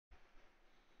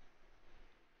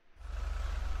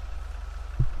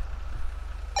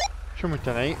Show me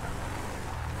tonight.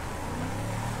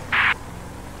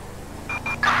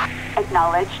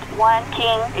 Acknowledged. 1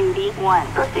 King 81.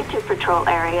 Proceed to patrol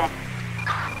area.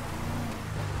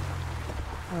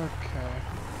 Okay.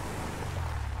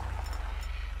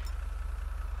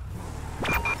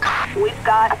 We've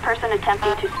got a person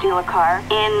attempting to steal a car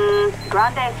in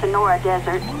Grande Sonora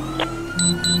Desert.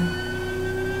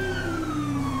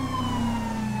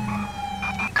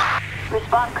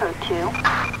 Respond code 2.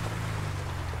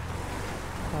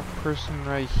 That person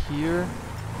right here.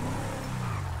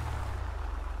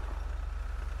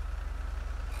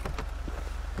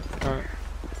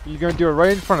 You're gonna do it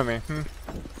right in front of me,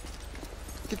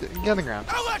 Get on the ground.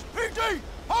 LSPD!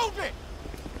 Hold it!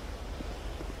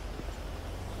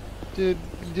 Dude,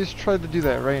 you just tried to do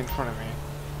that right in front of me.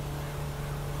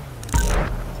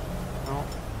 No.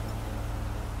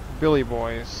 Billy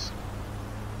boys.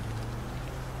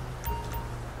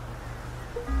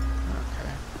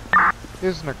 Okay.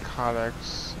 Here's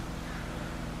narcotics.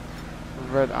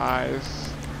 Red eyes.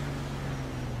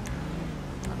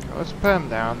 Okay, let's put him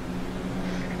down.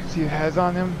 See heads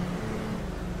on him.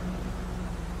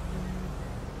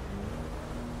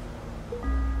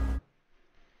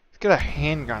 He's got a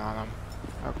handgun on him.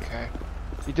 Okay.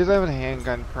 He does have a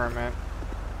handgun permit.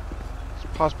 It's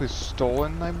possibly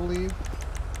stolen, I believe.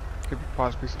 Could be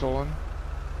possibly stolen.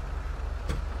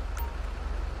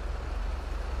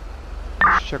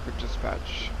 Let's check with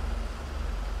dispatch.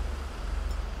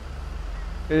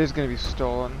 It is gonna be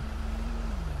stolen.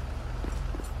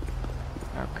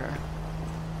 Okay.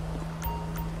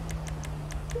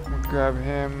 We'll grab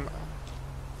him.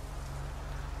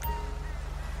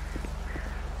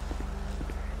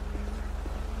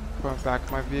 Put him back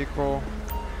in my vehicle.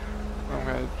 I'm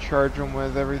gonna charge him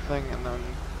with everything and then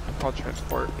I'll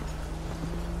transport.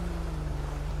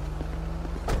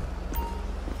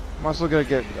 I'm also gonna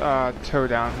get tow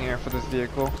down here for this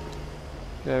vehicle.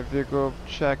 Get a vehicle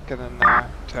check and then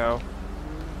tow.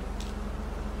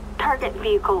 Target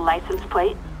vehicle license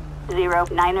plate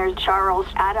 09er Charles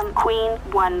Adam Queen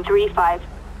 135.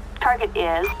 Target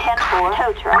is 10-4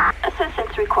 tow truck.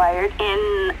 Assistance required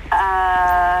in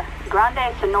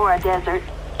Grande Sonora Desert.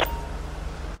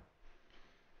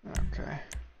 Okay.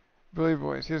 Billy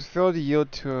boys, he has failed to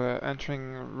yield to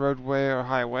entering roadway or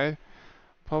highway.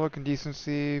 Public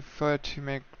indecency, failure to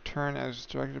make turn as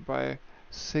directed by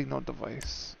signal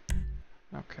device.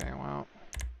 Okay, well.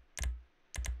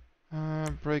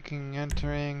 Braking,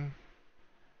 entering.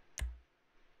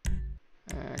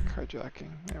 And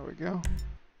carjacking. There we go.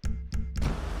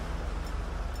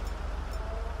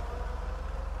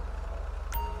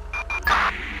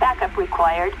 Backup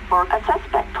required for a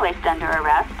suspect placed under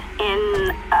arrest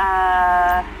in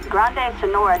Grande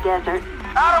Sonora Desert.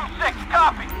 Adam 6,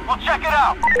 copy. We'll check it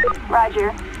out.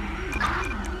 Roger.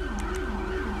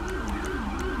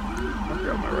 I've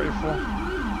got my rifle.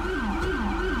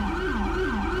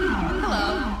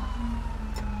 Hello.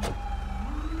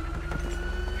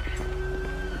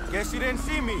 Guess you didn't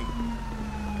see me.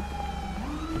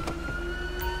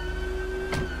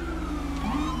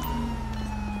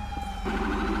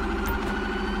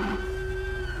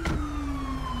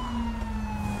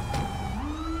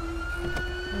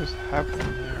 What is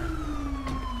happening here?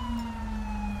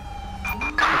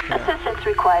 Okay. Assistance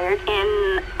required in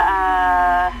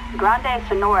Grande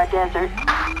Sonora Desert.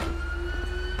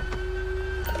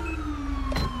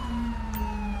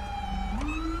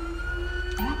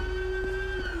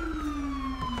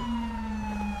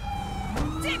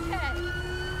 Dickhead!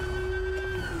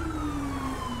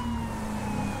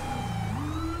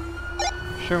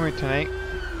 Show me tonight.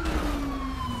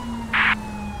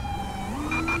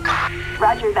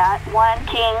 Roger that. 1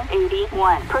 King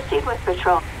 81. Proceed with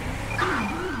patrol.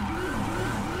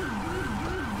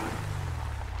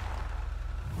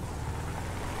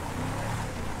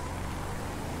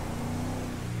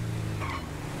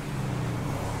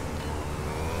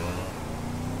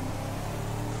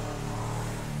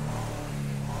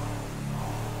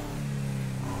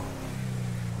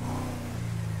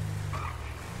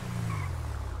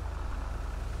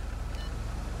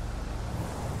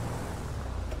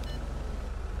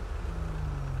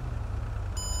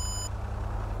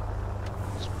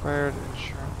 Expired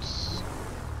insurance.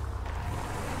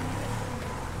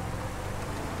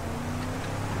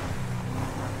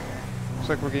 Okay. Looks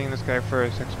like we're getting this guy for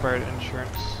his expired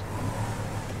insurance.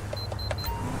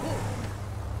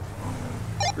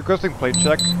 Requesting plate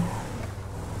check.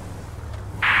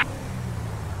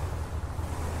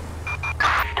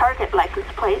 Target license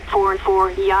plate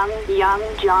 44 Young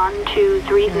John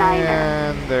 239er.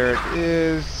 And there it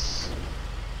is.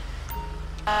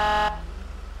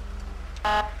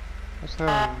 Let's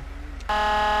have him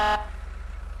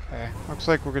Okay, looks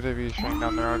like we're gonna be shutting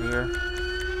down the road here.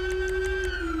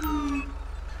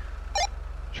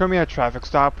 Show me a traffic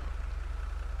stop.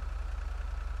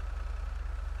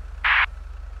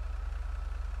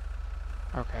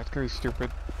 Okay, it's gonna be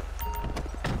stupid.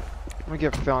 Let me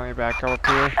get felony back up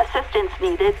here. Assistance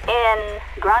needed in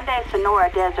Grande Sonora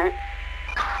Desert.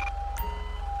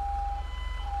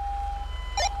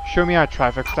 Show me a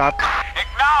traffic stop.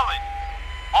 Acknowledge.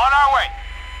 On our way.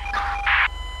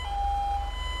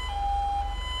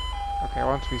 Okay, I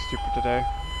want to be stupid today.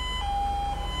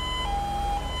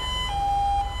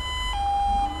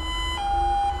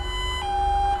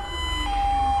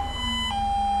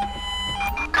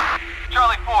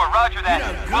 Charlie 4, roger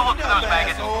that. We'll look for those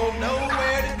maggots. Asshole,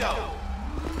 nowhere to go.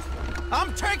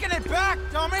 I'm taking it back,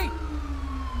 dummy!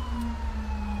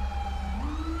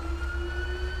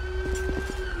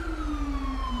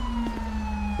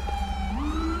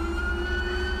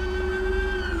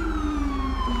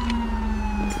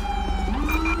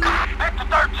 Victor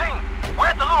 13, we're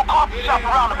at the little coffee shop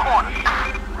around the corner.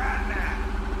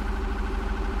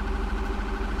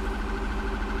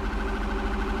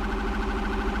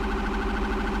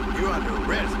 You're under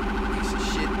arrest, piece of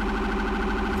shit.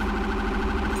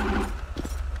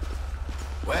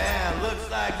 Well, looks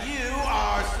like you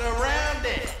are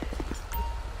surrounded.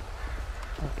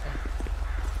 Okay.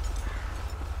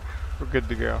 We're good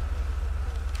to go.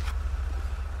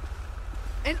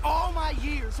 In all my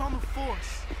years on the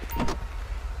force,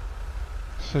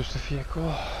 Search the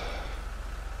vehicle.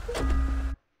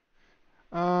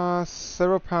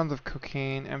 Several pounds of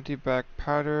cocaine, empty black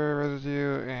powder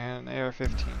residue, and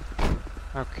AR-15.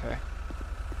 Okay.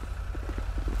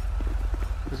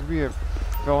 This could be a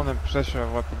felon in possession of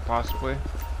a weapon, possibly.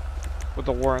 With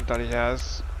the warrant that he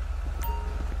has.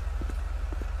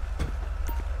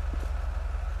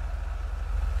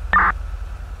 It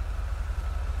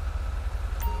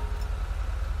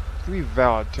could be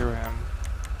valid to him.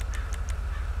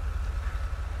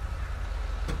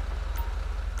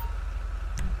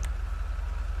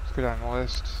 Let's go down the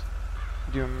list.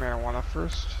 Do marijuana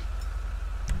first.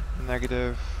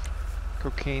 Negative.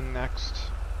 Cocaine next.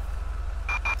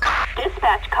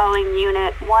 Dispatch calling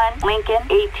Unit 1, Lincoln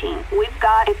 18. We've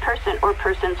got a person or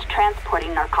persons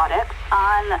transporting narcotics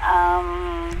on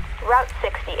Route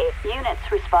 68.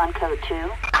 Units respond code 2.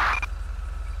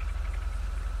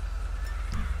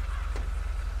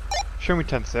 Show me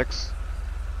 10-6.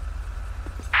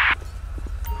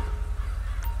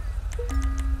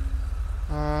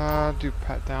 Do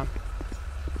pat down.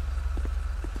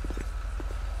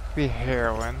 Be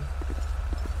heroin.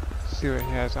 See what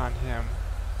he has on him.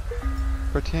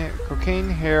 Cocaine,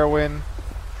 heroin,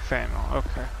 fentanyl.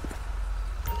 Okay.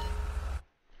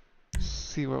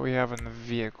 See what we have in the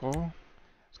vehicle.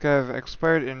 It's got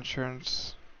expired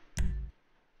insurance.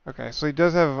 Okay, so he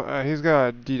does have. He's got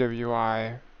a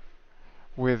DWI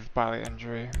with bodily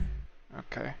injury.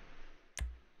 Okay.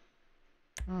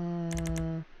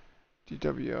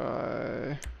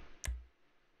 DWI.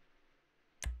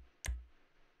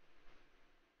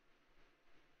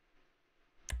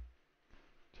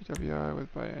 DWI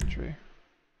with bodily injury.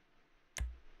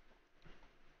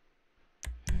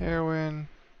 Heroin.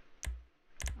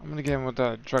 I'm gonna get him with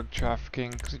drug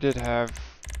trafficking because he did have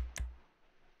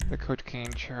the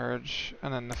cocaine charge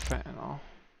and then the fentanyl.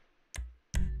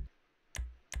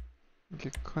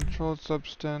 Get controlled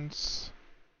substance.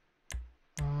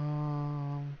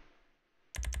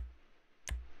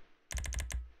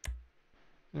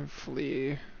 And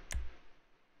flee.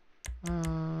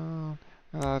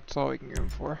 That's all we can get him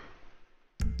for.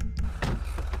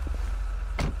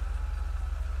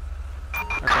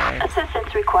 Okay.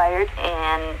 Assistance required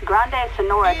in Grande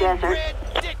Sonora Desert.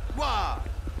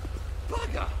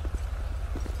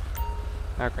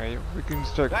 Okay, we can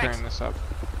start clearing this up.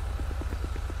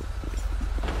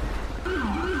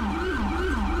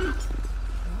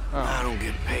 I don't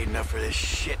get paid enough for this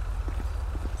shit.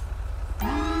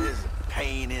 This is a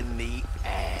pain in the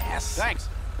ass. thanks.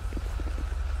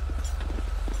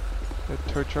 The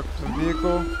tow truck for the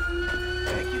vehicle.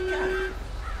 Thank you, guys.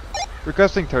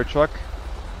 Requesting tow truck.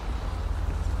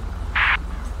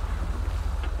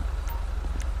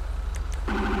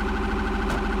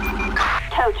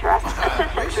 Tow truck.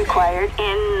 Assistance required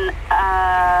in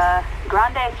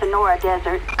Grande Sonora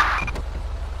Desert.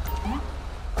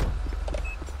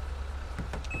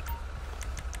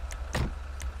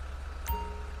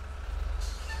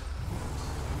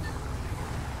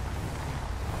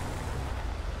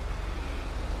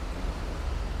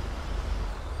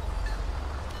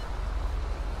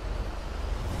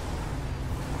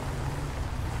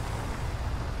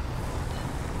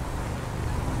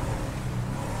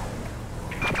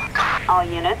 All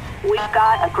units, we've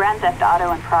got a Grand Theft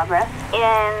Auto in progress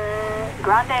in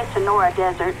Grande Sonora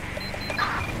Desert.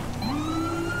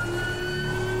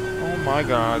 Oh my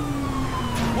god.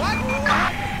 What?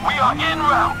 We are en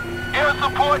route. Air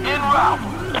support en route.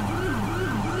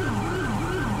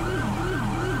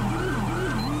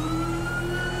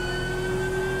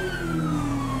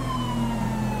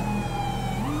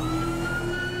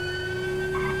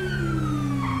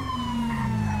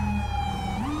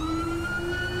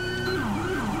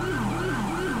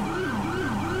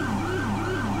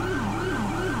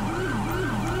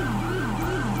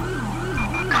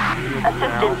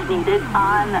 Assistance needed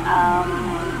on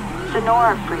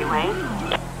Sonora Freeway.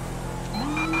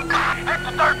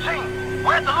 Sector 13.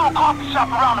 We're at the little coffee shop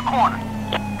around the corner.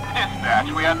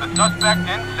 Dispatch, we have the suspect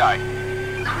in sight.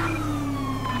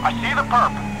 I see the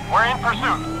perp. We're in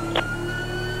pursuit.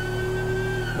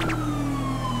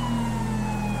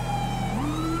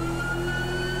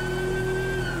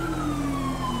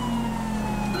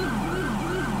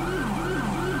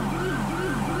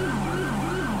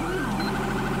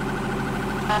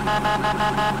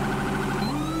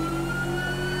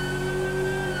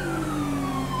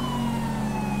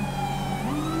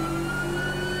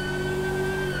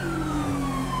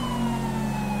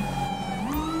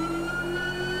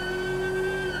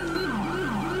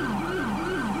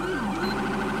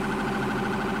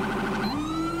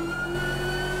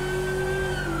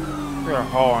 We got a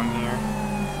haul in here.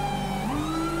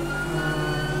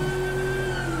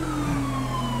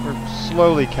 We're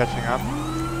slowly catching up.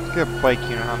 Let's get a Blake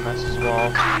unit on this as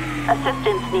well.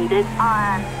 Assistance needed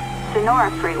on Sonora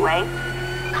Freeway.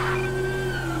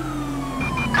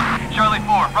 Charlie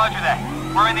 4, roger that.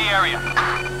 We're in the area.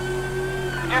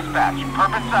 Dispatch,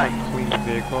 perp in sight. Clean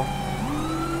vehicle.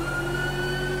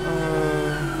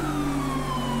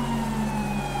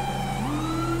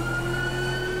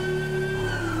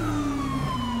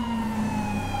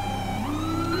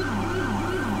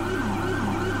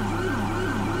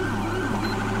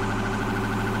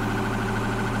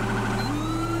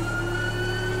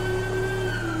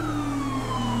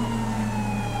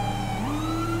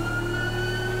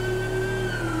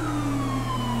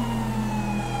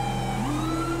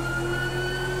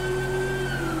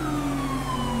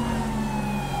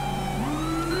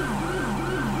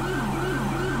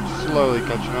 Slowly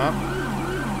catching up.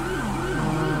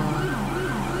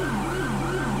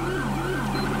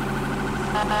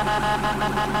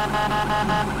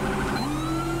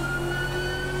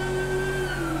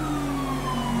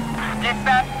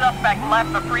 Dispatch, suspect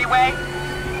left the freeway.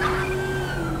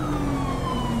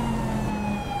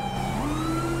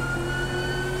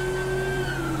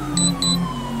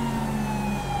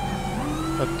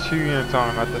 Got 2 units on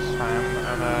him at this time,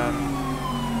 and then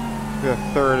we have a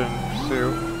third in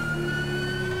pursuit.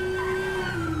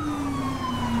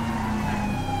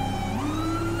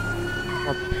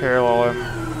 I'll parallel him.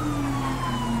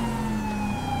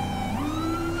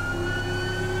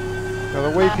 Out of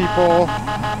the way, people!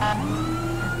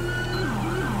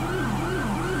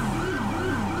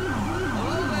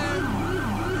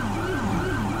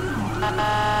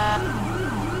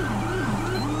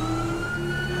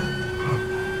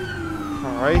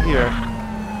 Right here.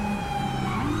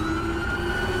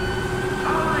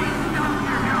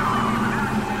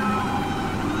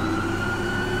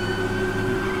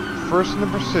 First in the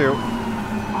pursuit.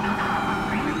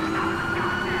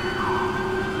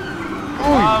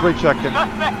 Oh, he's great checking.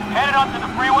 Suspect headed onto the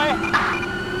freeway.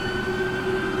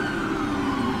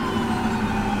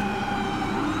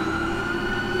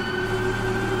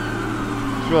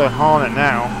 He's really hauling it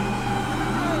now.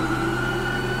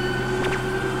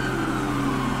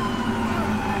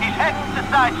 Heading to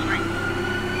side street.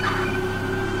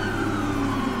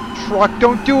 Truck,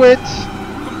 don't do it!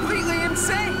 Completely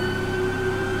insane.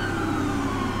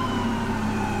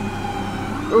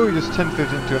 Oh, he just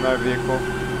 10-50 into another vehicle.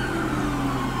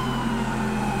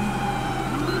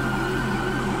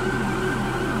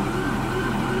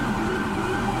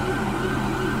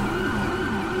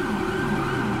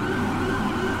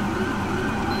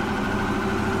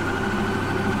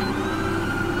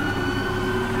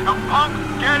 The punk's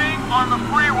getting on the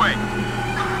freeway.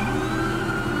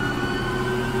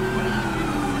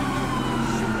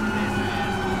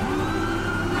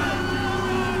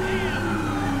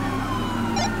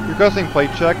 Requesting plate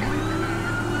check.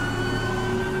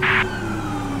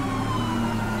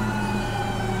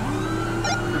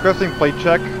 Requesting plate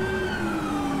check.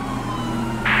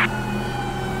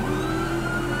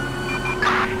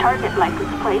 Target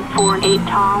license plate 48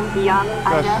 Tom Young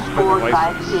Ida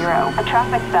 450. A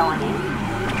traffic felony.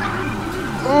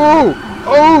 Oh!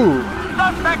 Oh!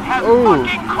 Suspect has Oh.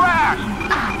 fucking crashed.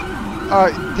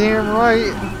 Damn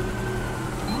right.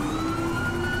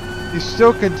 He's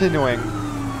still continuing. He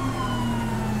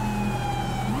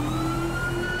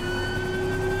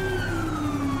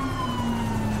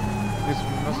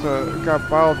must have got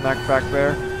bottleneck back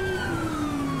there.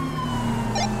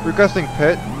 Requesting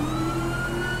pit.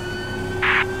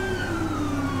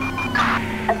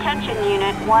 Attention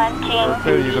Unit 1, King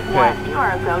clearly use a 1. pit. You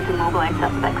are a go to mobilize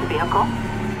suspect's vehicle.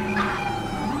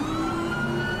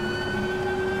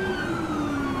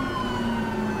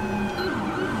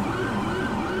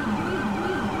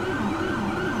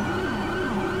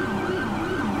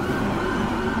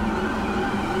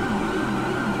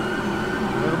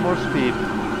 A little more speed.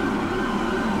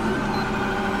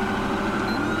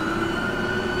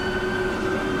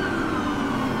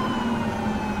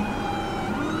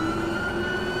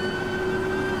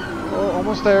 Oh,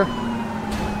 almost there.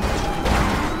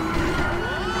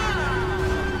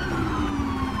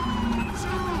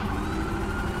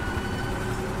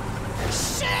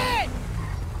 Shit!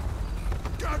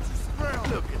 Got you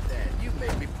sprayed. Look at that. You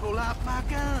made me pull out my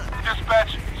gun.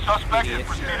 Dispatch, suspect is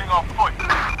proceeding on foot.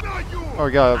 Not yours. Oh,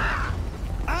 we got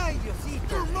I, you see,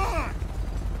 you're mine.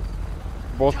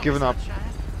 both giving up.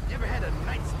 You ever had a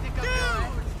nightstick up your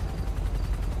ass?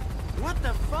 What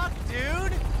the fuck,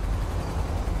 dude?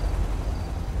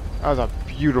 That was a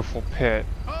beautiful pit.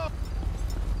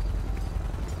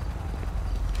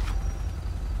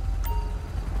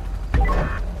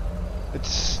 It's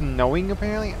snowing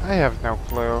apparently? I have no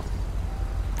clue.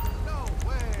 No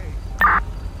way.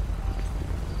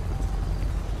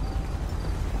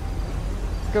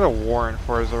 Got a warrant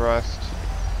for his arrest.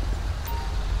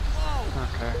 Whoa.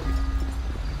 Okay.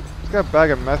 He's got a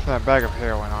bag of meth and a bag of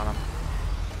heroin on him.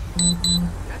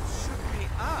 That shook me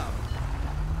up.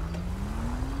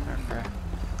 Okay.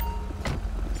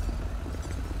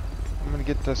 I'm gonna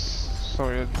get this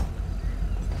sorted.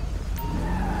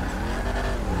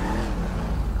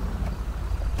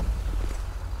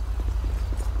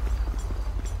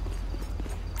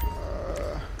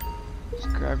 Let's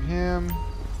grab him.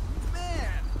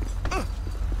 Man.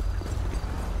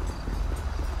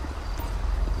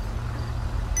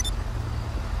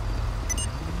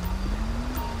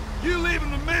 You leave him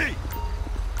to me.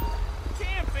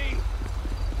 Can't be.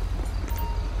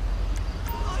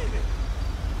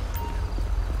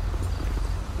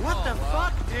 What the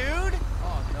fuck, dude?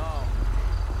 Oh no.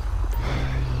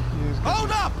 He's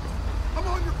Hold up! I'm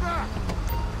on your back.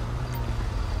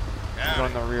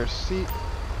 on the rear seat.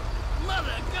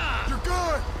 Mother of God! You're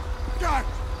good. Got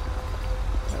you.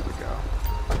 There we go.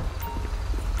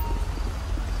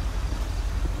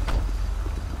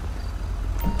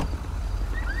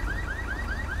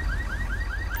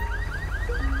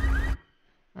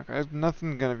 Okay, there's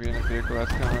nothing gonna be in the vehicle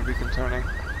that's gonna be concerning.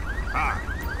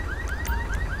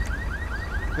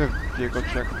 Good vehicle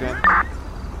check again.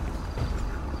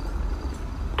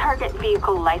 Target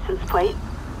vehicle license plate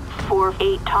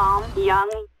 48 Tom Young.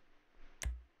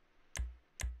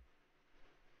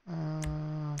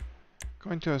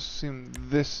 Going to assume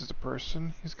this is the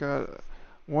person. He's got a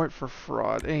warrant for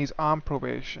fraud, and he's on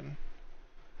probation.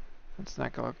 That's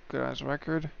not gonna look good on his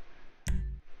record.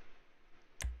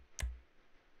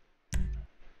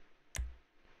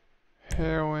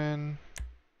 Heroin,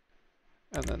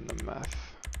 and then the meth.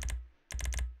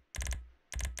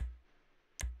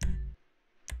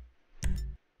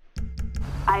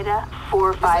 Ida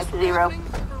 450.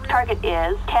 Target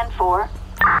is 10-4.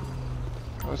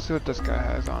 Let's see what this guy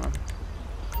has on him.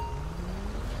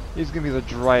 He's gonna be the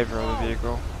driver of the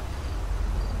vehicle.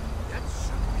 That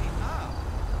shook me up.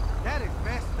 That is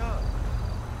messed up.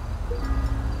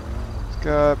 He's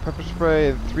got pepper spray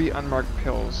and 3 unmarked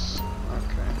pills.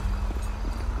 Okay.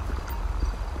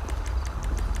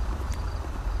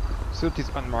 See what these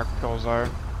unmarked pills are.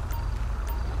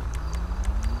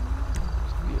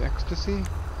 It's gonna be ecstasy.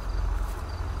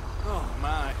 Oh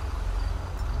my.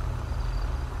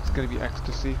 It's gonna be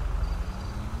ecstasy.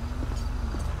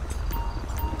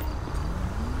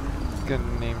 Let's get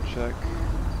a name check.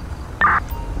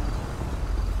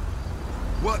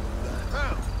 What the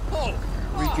hell? Oh!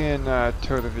 We can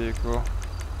tow the vehicle.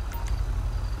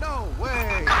 No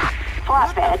way!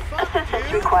 Flatbed. fuck, Assistance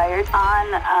dude? required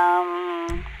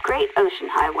on Great Ocean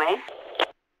Highway.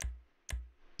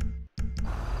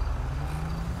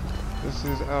 This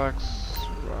is Alex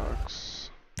Rocks.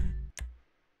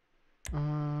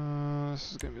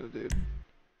 This is gonna be the dude.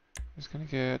 He's gonna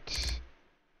get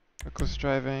reckless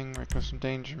driving, reckless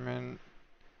endangerment,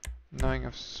 knowing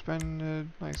of suspended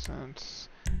license,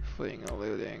 fleeing or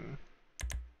eluding.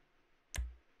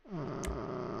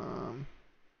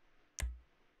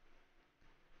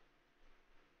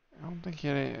 don't think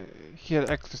he had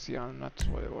ecstasy on him, that's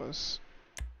what it was.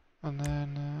 And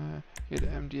then he had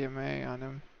MDMA on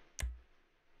him.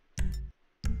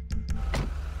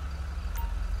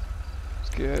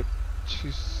 Let's get,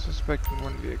 she's suspecting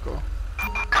one vehicle.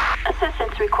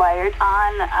 Assistance required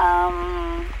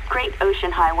on Great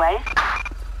Ocean Highway.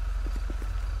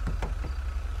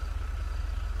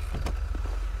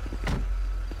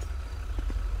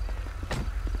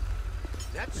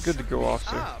 You're good to go,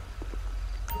 officer.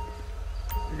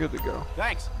 You're good to go.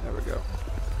 Thanks. There we go.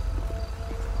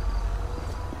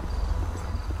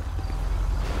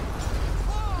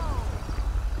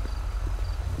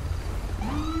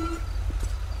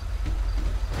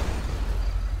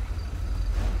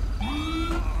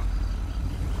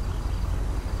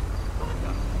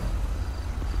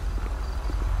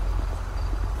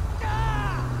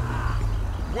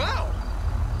 Wow.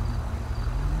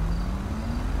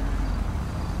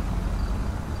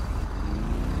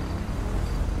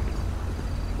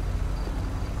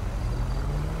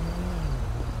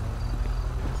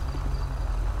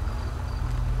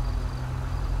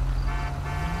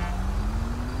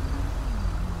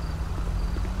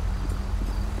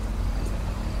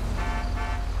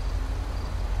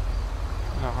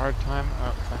 In a hard time?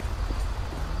 Okay.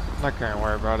 I'm not gonna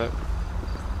worry about it.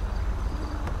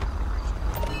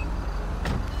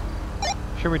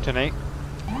 Show me tonight.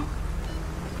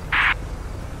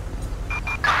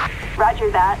 Roger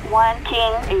that. 1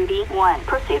 King 81.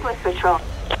 Proceed with patrol.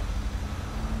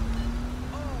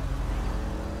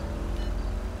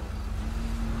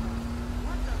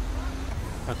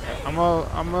 Okay,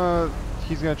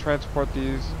 he's gonna transport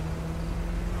these.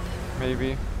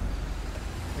 Maybe.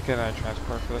 Get a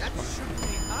transport for this That one. should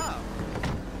be up.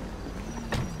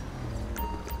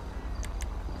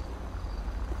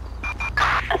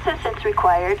 Assistance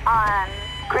required on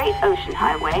Great Ocean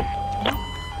Highway.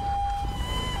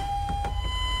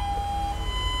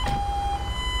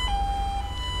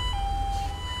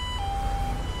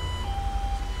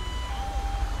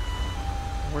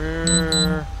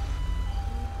 Where?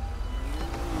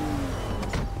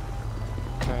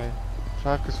 Okay,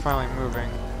 truck is finally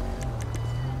moving.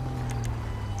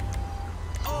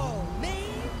 Oh, man.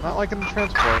 Not like in the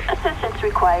transport. Assistance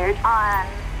required on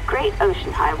Great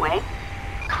Ocean Highway.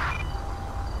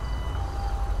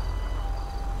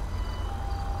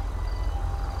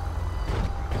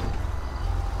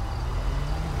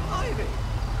 Ivy.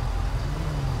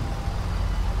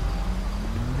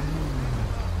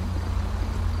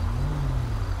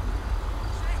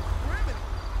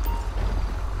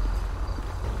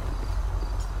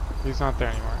 He's not there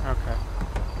anymore. Okay.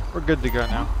 We're good to go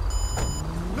now.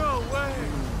 No way.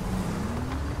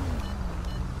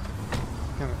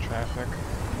 In the traffic.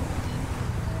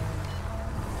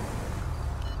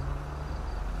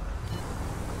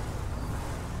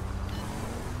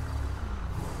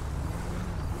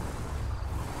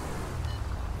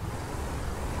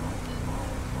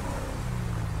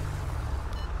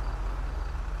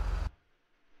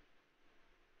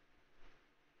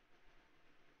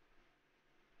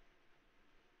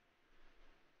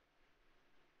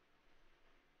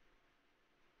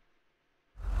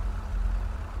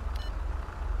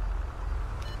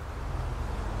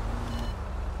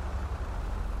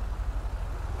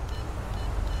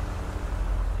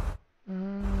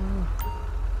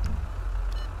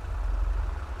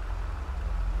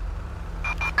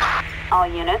 All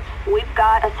units, we've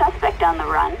got a suspect on the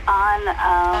run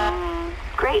on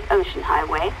Great Ocean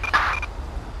Highway.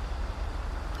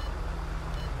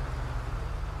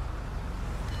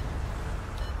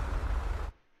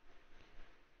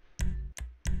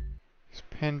 He's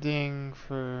pending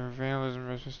for vandalism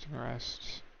resisting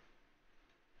arrest.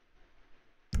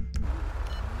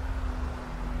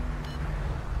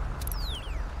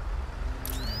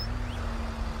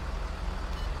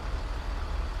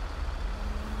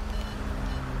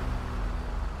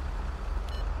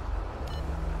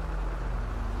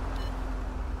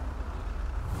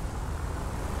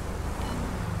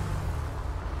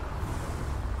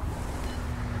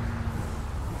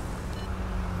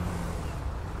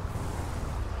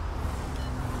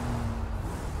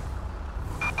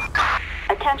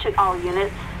 Attention all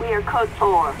units, we are code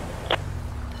 4.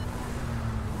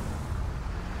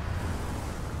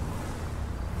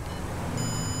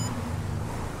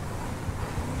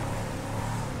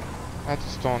 That's a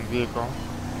stolen vehicle.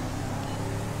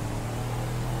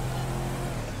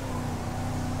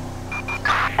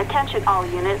 Attention all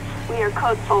units, we are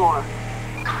code 4.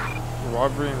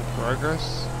 Robbery in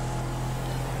progress?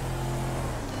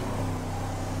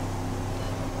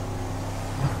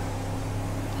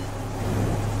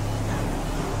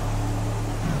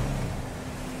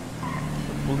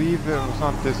 believe it was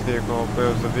not this vehicle, but it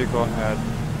was the vehicle ahead.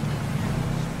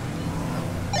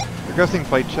 Requesting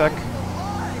plate check.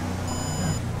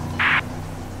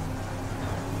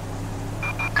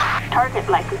 Target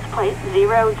license plate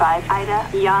 05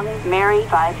 Ida Young Mary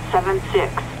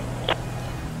 576.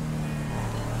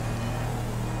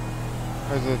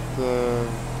 Or is it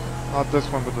not this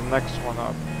one, but the next one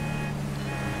up?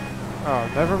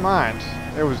 Oh, never mind.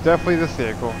 It was definitely this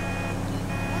vehicle.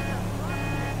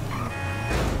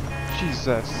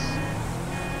 Jesus.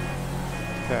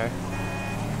 Okay.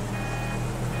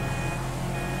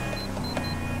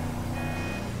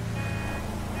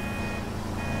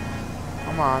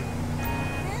 Come on.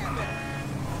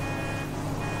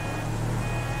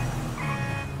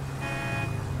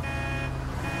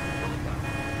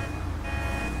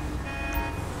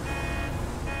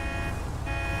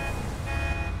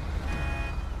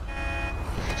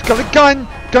 He's got a gun!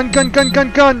 Gun, gun, gun,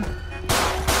 gun, gun!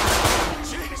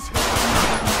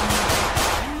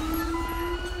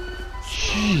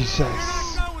 Jesus.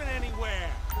 Not going anywhere.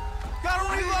 Gotta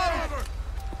reload.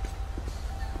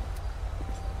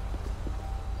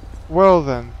 Well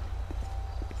then.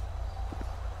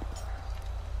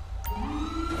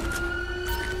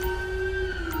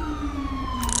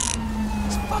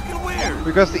 It's fucking weird.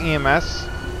 We got the EMS.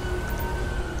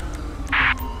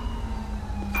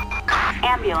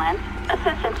 Ambulance.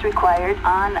 Assistance required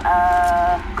on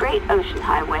Great Ocean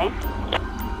Highway.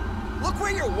 Look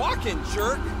where you're walking,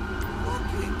 jerk.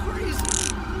 Fucking crazy.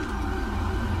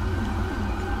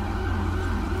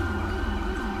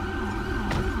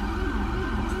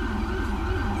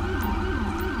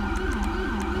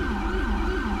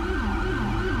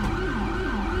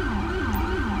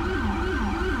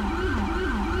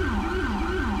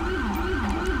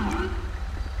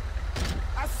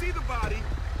 I see the body.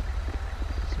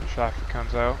 Some traffic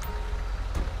comes out.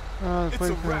 It's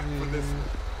a wrap for this one.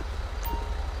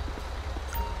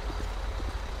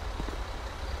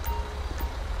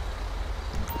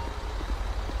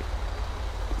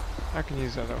 I can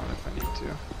use the other one if I need to.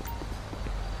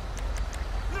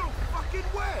 No fucking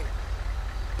way.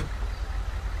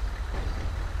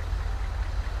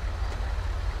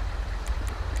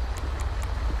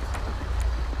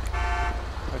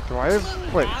 Wait, do I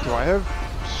have? Wait, do I have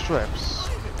strips?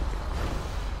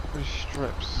 Where's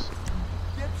strips?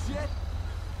 Dipshit.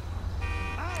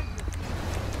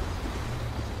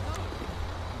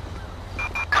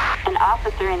 An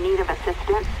officer in need of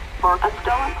assistance for a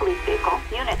stolen police vehicle.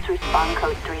 Units respond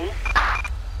code 3.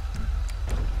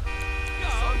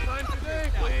 Sometime today,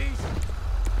 please.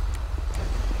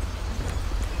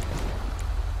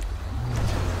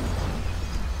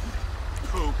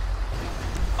 Poop.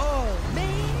 Oh,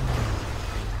 man.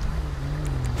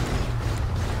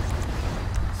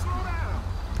 Slow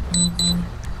down.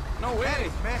 No way.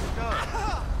 Messed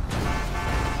up.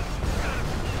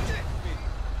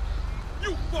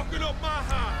 You fucking up my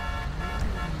high.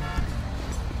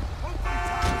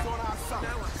 On our side.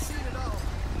 Now I've seen it all.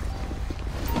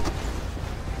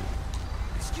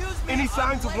 Excuse me. Any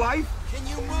signs of life? Can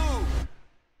you move?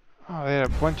 Oh, they had a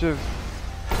bunch of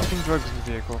fucking drugs in the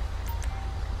vehicle.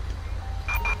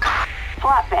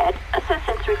 Flatbed.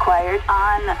 Assistance required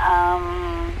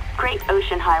on Great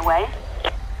Ocean Highway.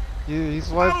 He's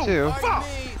alive too. Fuck!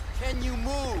 Can you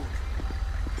move?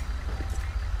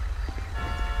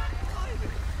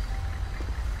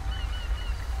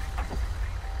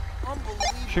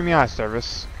 Shoot me eye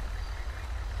service.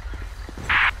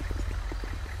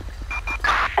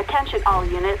 Attention all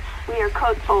units. We are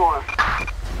code 4.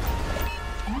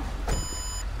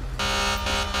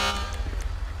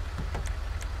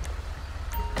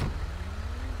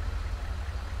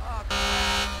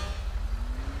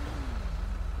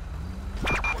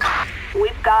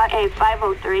 We've got a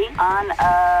 503 on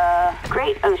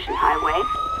Great Ocean Highway.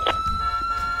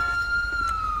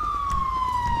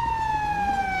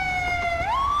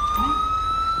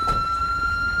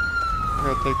 We're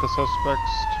gonna take the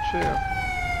suspects to jail.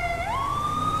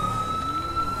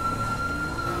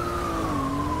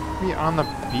 Be on the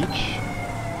beach?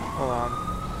 Hold on.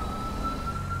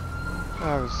 I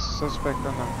have a suspect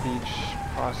on the beach,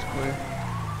 possibly.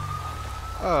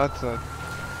 Oh, that's a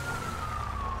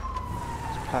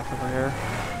path over here.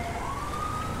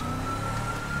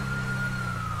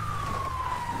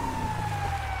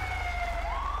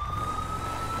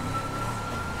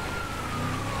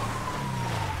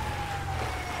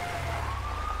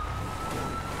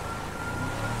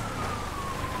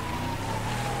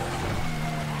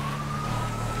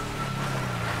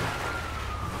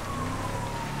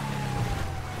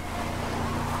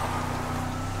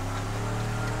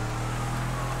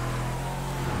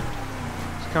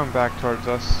 Coming back towards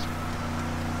us.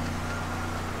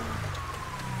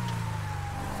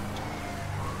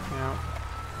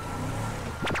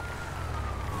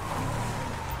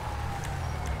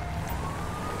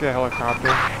 Get a helicopter.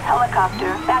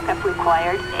 Helicopter backup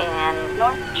required in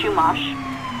North Chumash.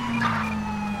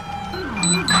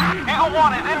 Eagle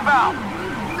 1 is inbound.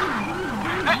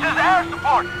 This is air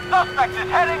support. Suspect is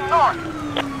heading north.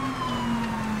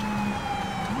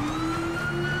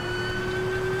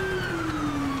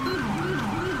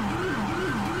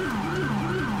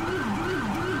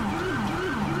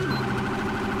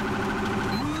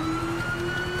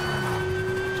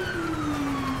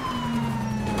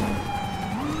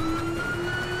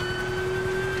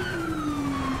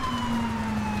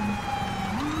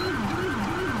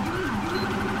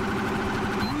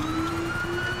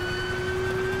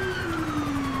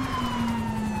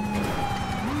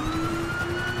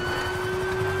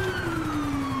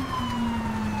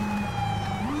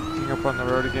 Up on the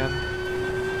road again.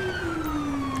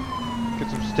 Get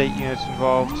some state units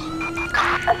involved.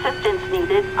 Assistance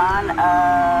needed on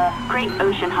Great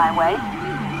Ocean Highway.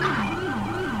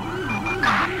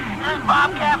 This is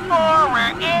Bobcat 4,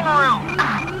 we're en route.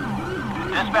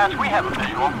 Dispatch, we have a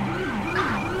visual.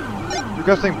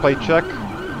 Requesting plate check.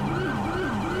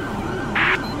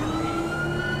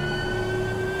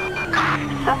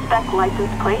 Suspect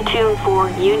license plate 24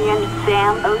 Union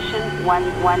Sam Ocean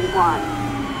 111.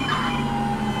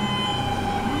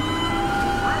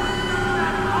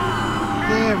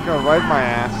 Damn, gonna ride my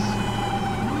ass.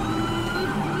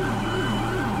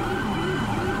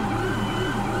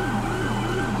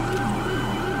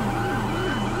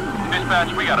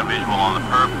 Dispatch, we got a visual on the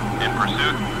perp in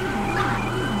pursuit.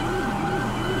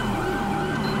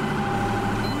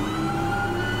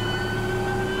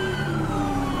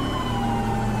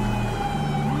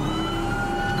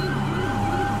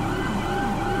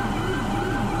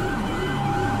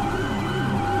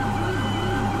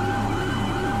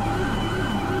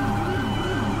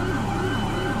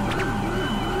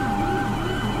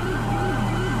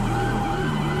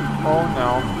 Oh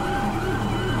no.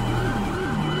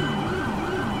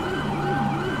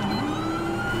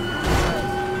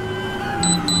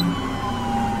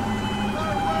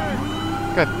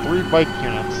 Got 3 bike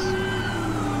units.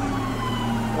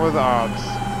 What are the odds?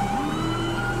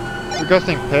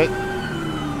 Requesting pit.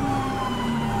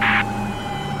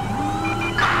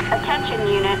 Attention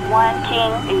Unit 1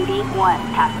 King 81.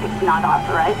 Tactics not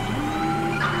authorized.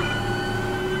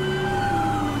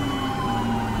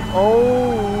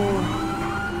 Oh.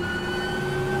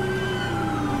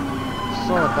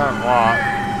 Saw that lot.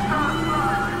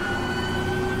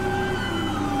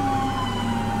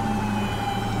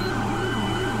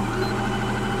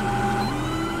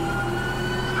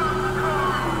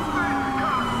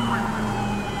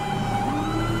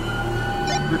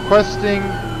 Requesting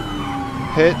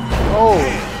hit. Oh.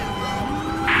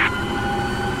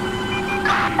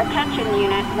 Attention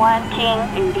Unit 1 King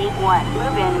 81.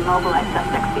 Move in and mobilize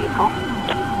suspect's vehicle.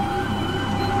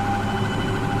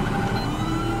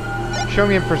 Show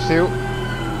me in pursuit.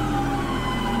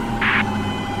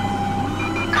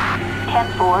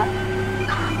 10-4.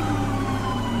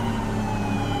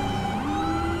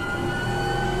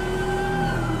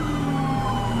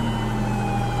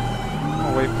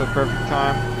 I'll wait for the perfect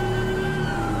time.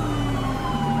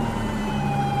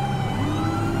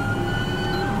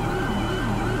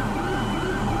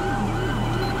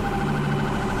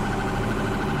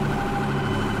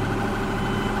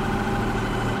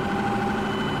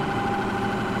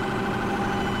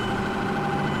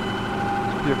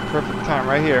 Be a perfect time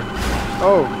right here.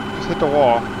 Oh, just hit the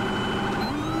wall.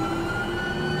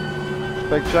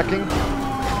 Spike checking.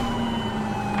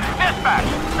 Dispatch!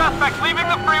 Suspect leaving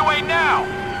the freeway now!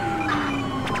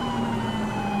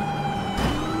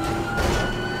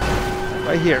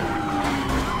 Right here.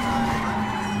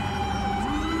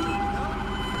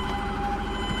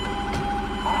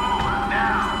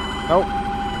 Nope.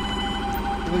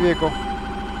 Get in the vehicle.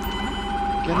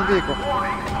 Get in the vehicle.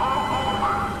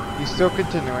 He's still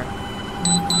continuing.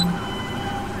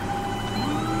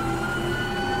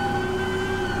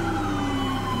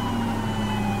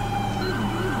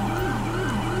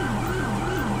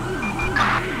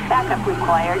 Backup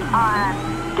required on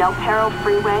Del Perro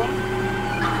Freeway.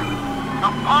 The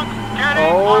punks getting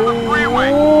on the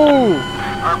freeway!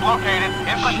 Are located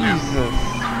in pursuit. Jesus.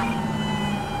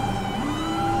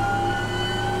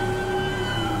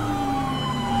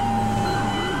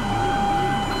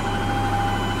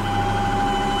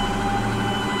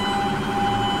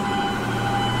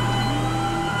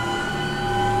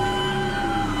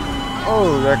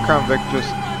 Oh, that convict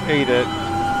just ate it.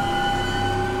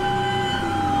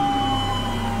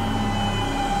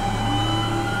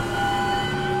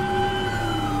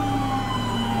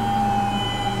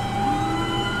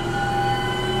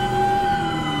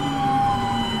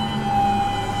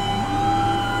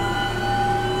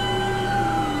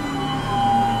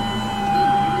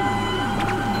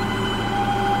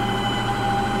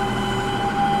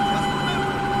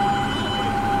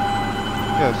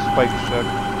 spike ship.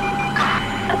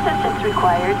 Assistance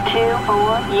required.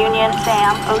 2-4 Union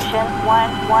Sam Ocean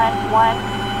 111.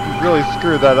 You really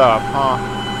screwed that up, huh?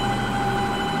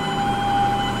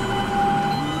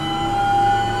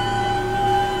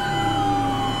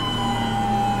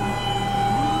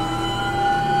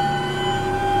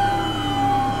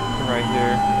 Right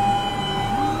here.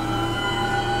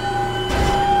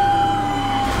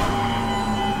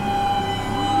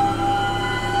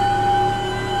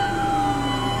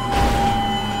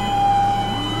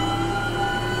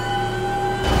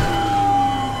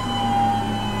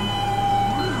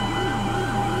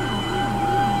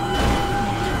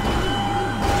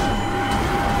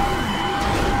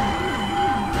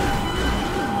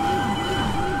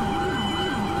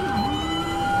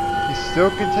 He's still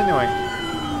continuing.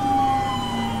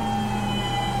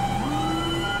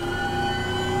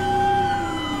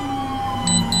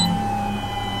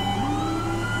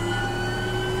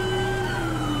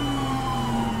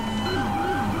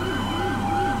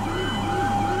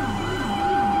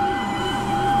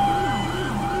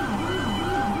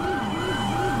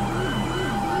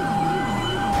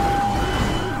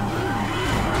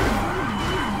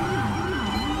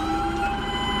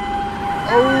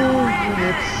 Oh,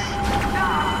 units.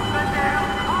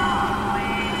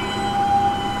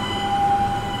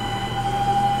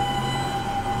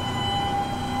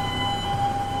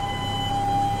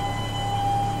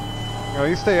 At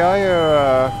least AI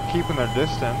are keeping their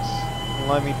distance and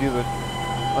let me doing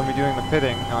the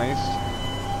pitting. At least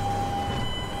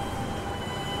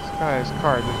this guy's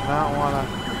car does not want to.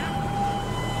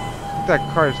 I think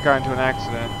that car just got into an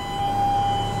accident.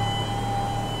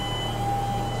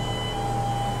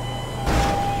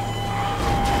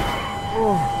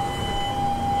 Oh.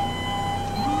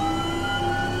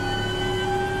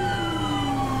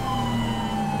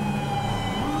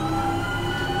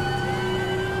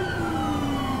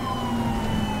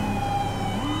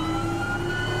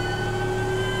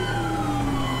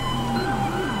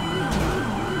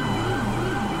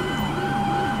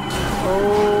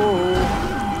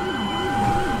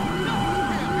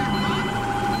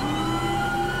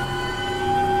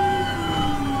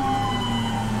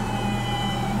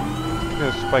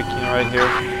 Spiking right here.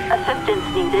 Assistance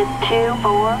needed.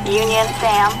 2-4 Union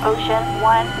Sam Ocean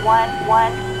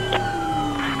 111.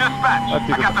 Dispatch, That'd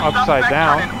be I got the upside suspect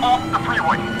down. turning off the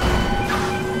freeway.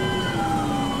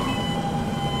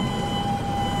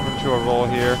 I'm into a roll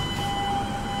here.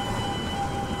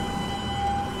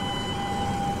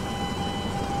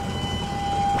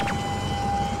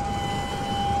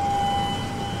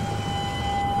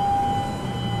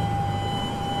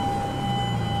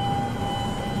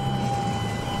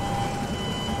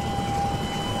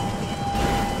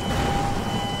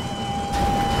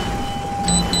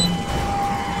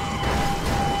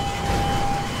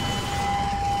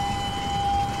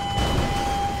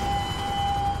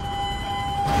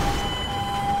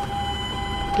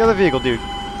 Get the vehicle, dude.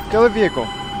 Get the vehicle.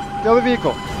 Get the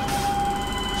vehicle.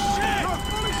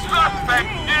 Suspect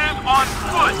is on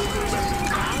foot.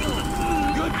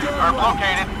 Are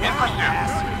located in pursuit.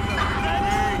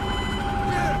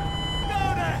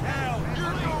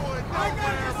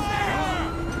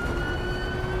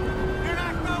 You're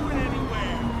not going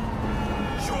anywhere.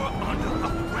 You're under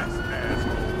arrest,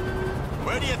 asshole.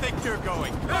 Where do you think you're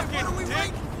going? What are we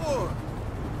waiting for?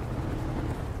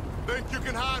 Think you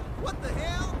can hide? What the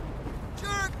hell?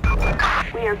 Jerk!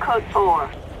 We are code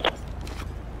 4.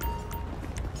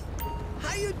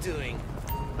 How you doing?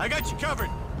 I got you covered.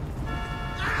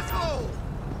 Asshole!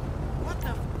 What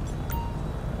the?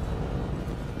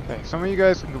 Okay, some of you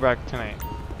guys can go back tonight.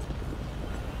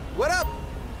 What up?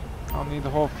 I'll need the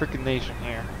whole freaking nation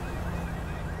here.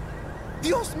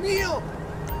 Dios mío!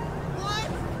 What?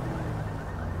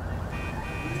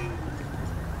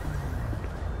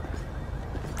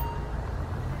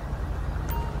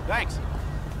 Thanks.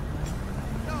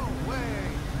 No way.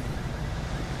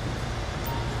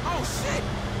 Oh shit!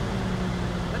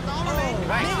 That's all of it.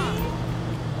 Thanks.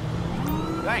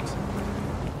 Thanks.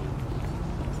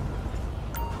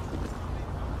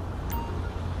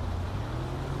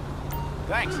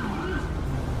 Thanks.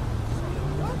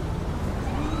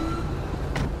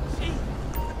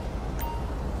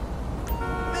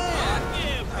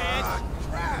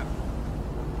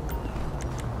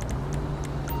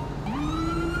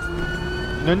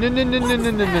 No, no, no, no, no, no,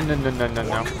 no, no, no, no, no, no,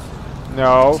 no.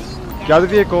 No. Get out of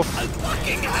the vehicle.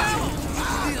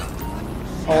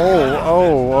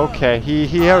 Oh, okay.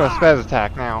 He had a spaz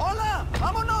attack now.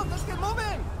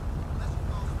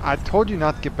 I told you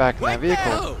not to get back in that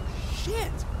vehicle. Oh,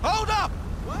 shit. Hold up.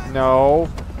 No.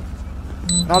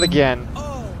 Not again.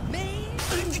 Oh, man.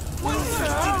 What the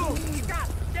hell?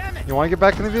 You want to get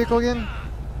back in the vehicle again?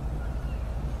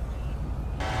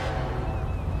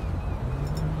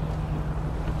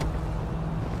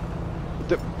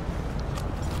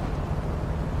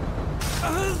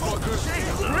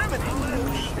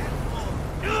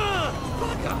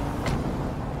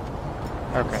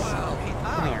 Okay.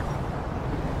 Come here.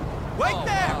 Wait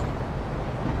there!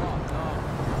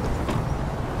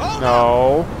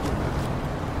 No.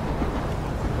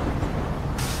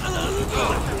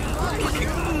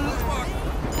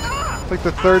 It's like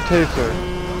the third taser.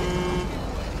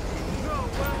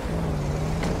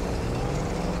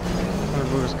 I'm gonna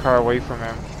move his car away from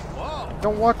him.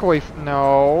 Don't walk away from.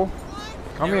 No.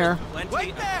 Come here.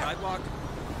 Wait there!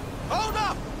 Hold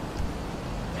up!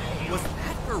 Was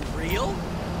that for real?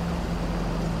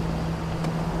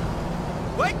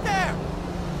 Wait there!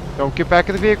 Don't get back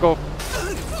in the vehicle.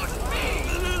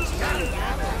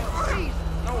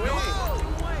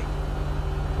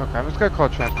 Okay, I'm just gonna call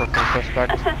transport for the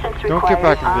suspect. Assistance Don't required get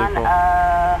back in the on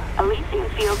vehicle. Elysian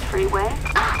Fields Freeway.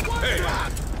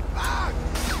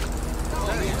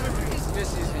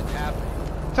 This isn't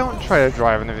happening. Don't try to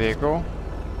drive in the vehicle.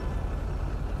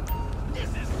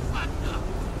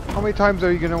 How many times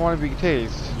are you gonna want to be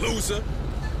tased? Loser!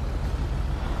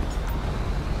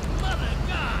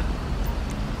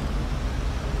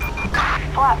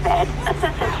 Flatbed.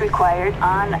 Assistance required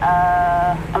on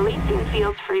Elysian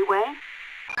Fields Freeway.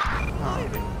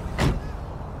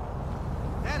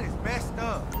 That is messed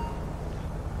up.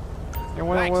 You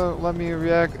won't let me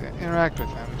interact with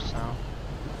him, so.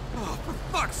 Oh, for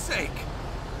fuck's sake!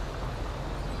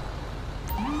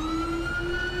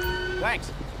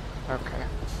 Thanks. Okay.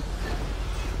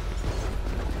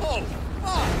 Oh,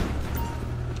 fuck!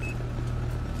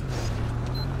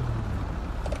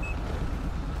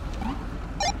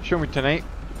 Show me tonight.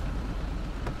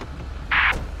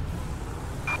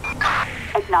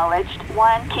 Acknowledged.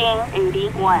 1 King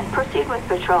 81. Proceed with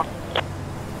patrol.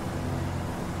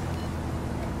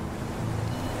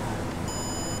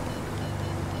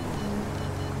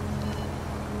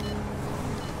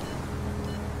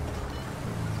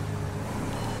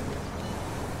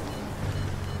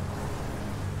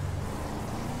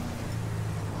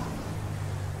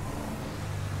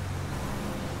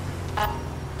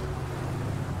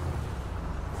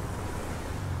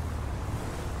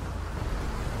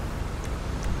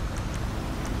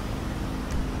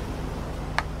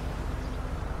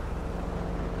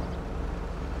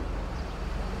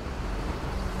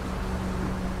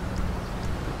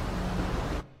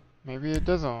 Maybe it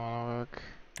doesn't want to work.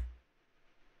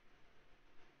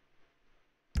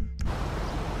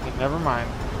 Okay, never mind.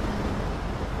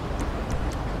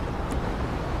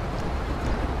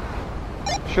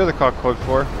 Sure, the call code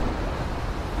 4.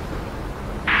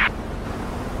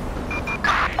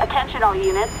 Attention all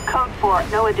units. Code 4.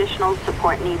 No additional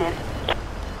support needed.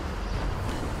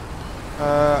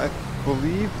 I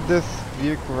believe this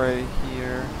vehicle right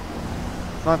here.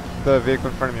 It's not the vehicle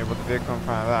in front of me, but the vehicle in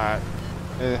front of that.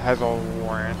 It has a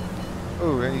warrant.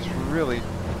 Oh, and he's really.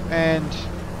 And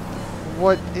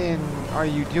what in are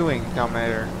you doing,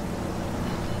 Dominator?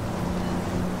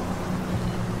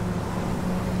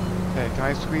 Okay, can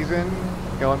I squeeze in?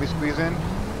 Okay, let me squeeze in.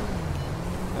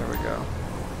 There we go.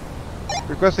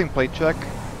 Requesting plate check.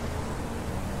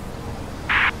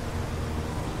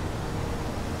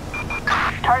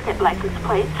 Target license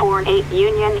plate 48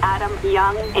 Union Adam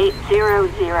Young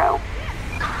 800.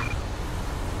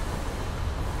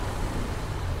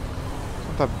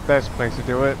 It's not the best place to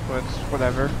do it, but it's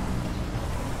whatever.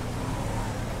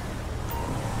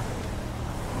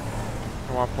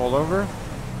 You want to pull over?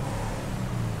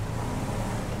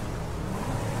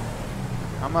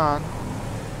 Come on.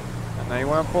 And now you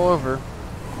want to pull over.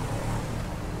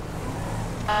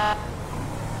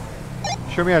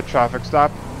 Show me a traffic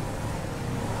stop.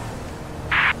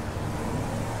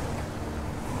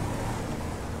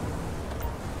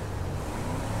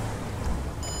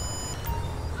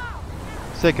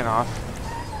 It's taken off.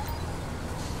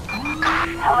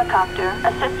 Helicopter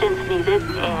assistance needed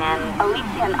in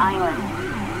Elysian Island.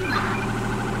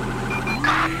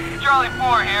 Charlie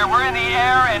 4 here. We're in the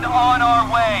air and on our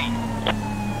way.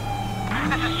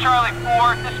 This is Charlie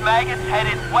 4. This maggot's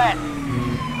headed west.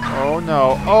 Oh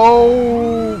no.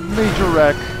 Oh, major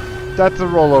wreck. That's a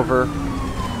rollover.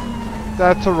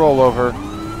 That's a rollover.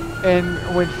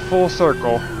 And went full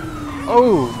circle.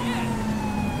 Oh.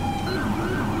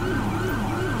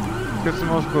 Get some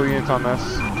most cool units on this.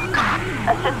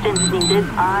 Assistance needed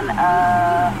on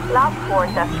Lockport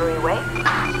Freeway.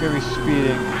 He's gonna be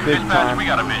speeding big Dispatch, time. we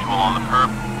got a visual on the perp.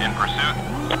 In pursuit.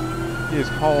 He is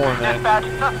hauling it. Dispatch,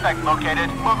 suspect located.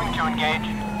 Moving to engage.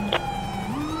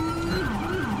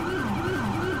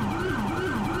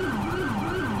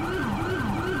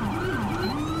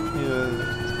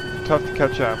 tough to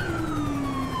catch up.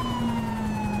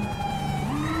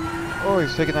 Oh,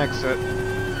 he's taking exit.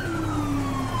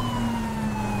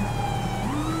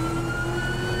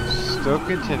 Still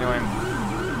continuing.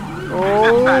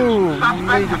 Oh,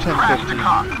 major 1050.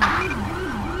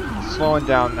 Slowing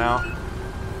down now.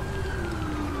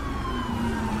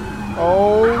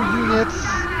 Oh, units.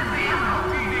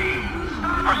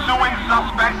 Pursuing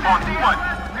suspect on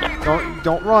foot.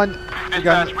 Don't run.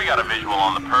 Dispatch, we got a visual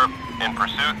on the perp in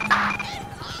pursuit.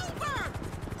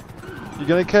 You're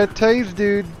gonna get tased,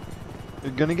 dude.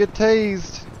 You're gonna get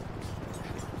tased.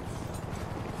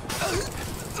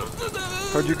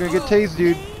 Heard you're gonna get tased,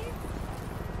 dude.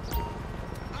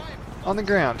 On the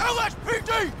ground.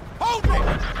 LSPD! Hold me!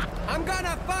 I'm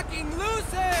gonna fucking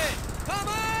lose it! Come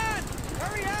on!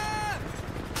 Hurry up!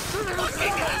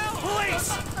 Fucking hell! Police!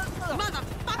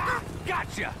 Motherfucker!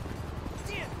 Gotcha!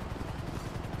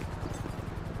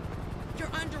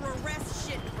 You're under arrest,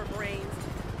 shit for brains.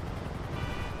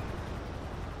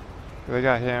 They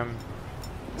got him.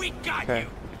 We got Okay. you!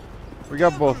 We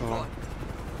got both of them.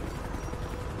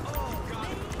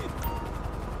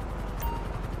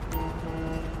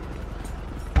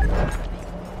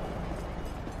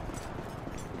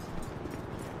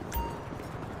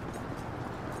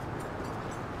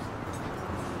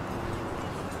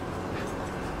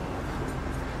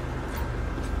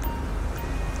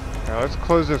 Okay, let's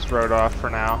close this road off for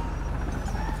now.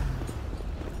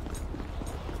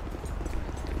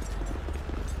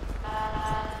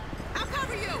 I'll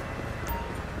cover you!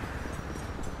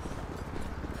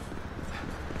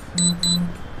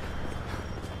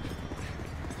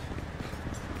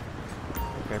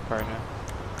 Okay, partner.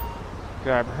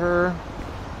 Grab her.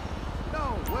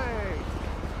 No way!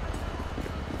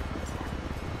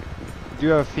 Do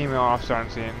have a female officer on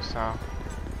scene, so.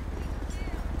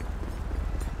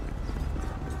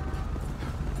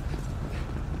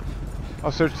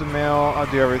 I'll search the mail, I'll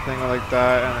do everything like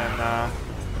that, and then,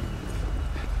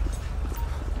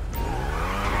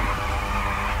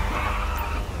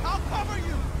 I'll cover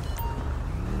you!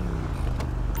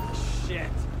 Shit!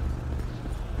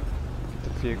 the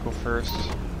vehicle first.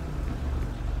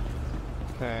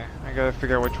 Okay, I gotta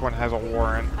figure out which one has a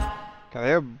warrant. Okay, they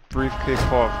have a briefcase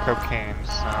full of cocaine,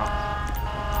 so.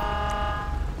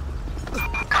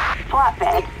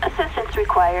 Flatbed. Assistance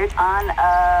required on,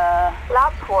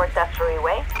 Loudport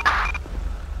freeway.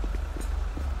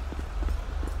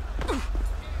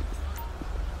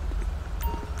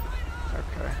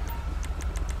 Okay.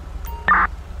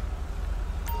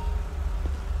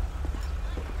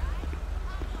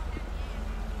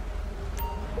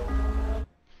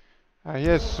 He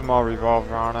has a small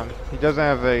revolver on him. He doesn't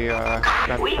have a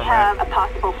gun We permit. have a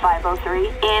possible 503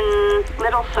 in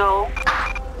Little Seoul.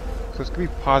 So it's gonna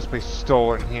be possibly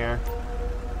stolen here.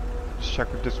 Just check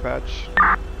with dispatch.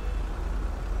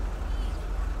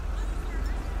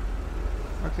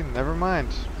 Okay, never mind.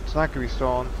 It's not gonna be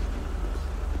stolen.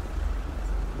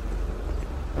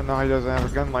 I know he doesn't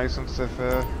have a gun license if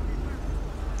okay,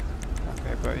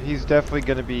 but he's definitely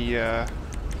gonna be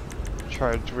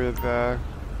charged with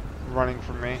running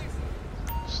from me.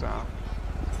 So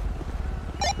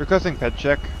requesting pet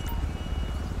check.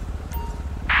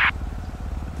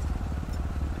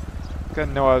 Got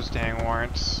no outstanding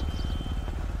warrants.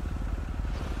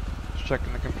 Just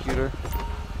checking the computer.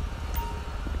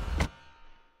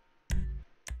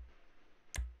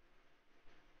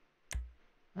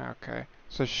 Okay,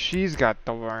 so she's got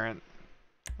the warrant.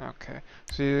 Okay,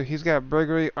 so he's got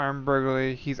burglary, armed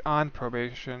burglary. He's on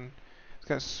probation. He's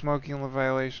got smoking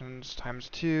violations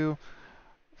 ×2.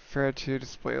 Fair to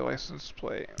display license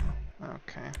plate.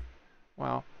 Okay,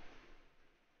 well.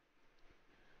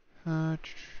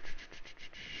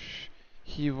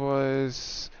 He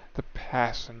was the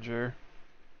passenger,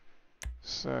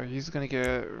 so he's gonna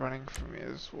get running from me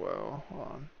as well. Hold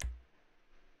on.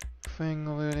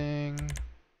 Thing looting.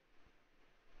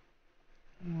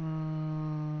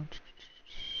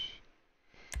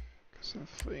 Cause of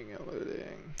thing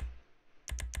looting.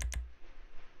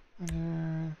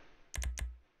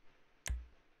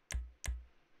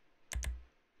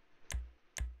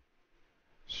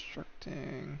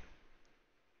 Instructing.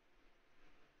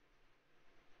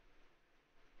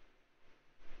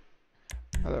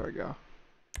 Oh, there we go.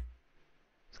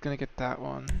 It's gonna get that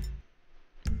one.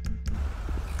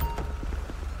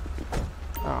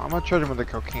 Oh, I'm gonna charge him with the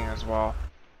cocaine as well.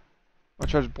 I'll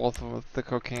charge both of them with the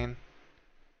cocaine.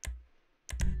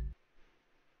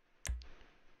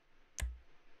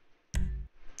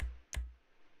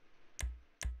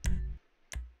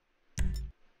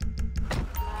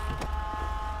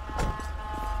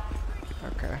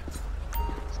 Okay.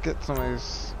 Let's get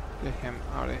him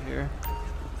out of here.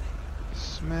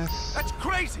 Dismiss. That's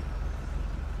crazy!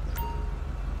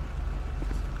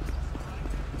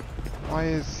 Why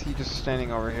is he just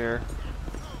standing over here?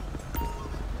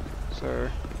 Sir.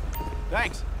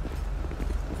 Thanks.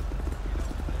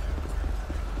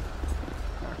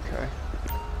 Okay.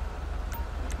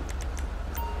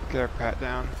 Get her pat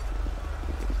down.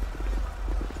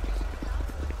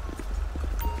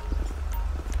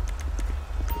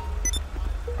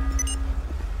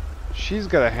 She's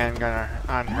got a handgun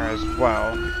on her as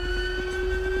well.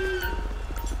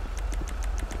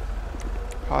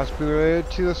 Possibly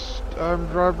related to this armed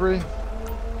robbery.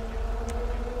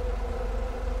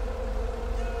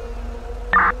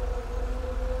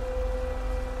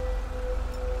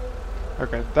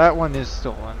 Okay, that one is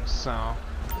stolen, so.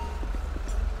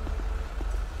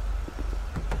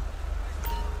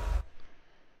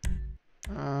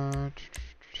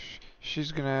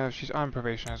 She's on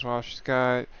probation as well. She's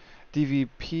got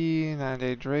DVP,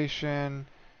 9-day duration,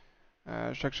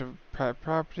 destruction of private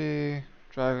property,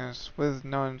 driving with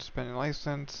no suspended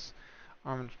license,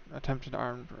 attempted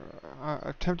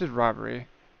robbery.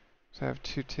 So I have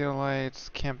 2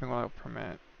 taillights, camping without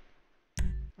permit.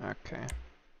 Okay.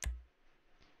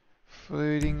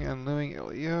 Fleeting and eluding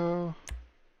LEO.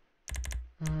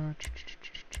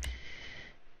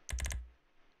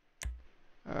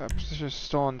 Possession of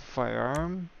stolen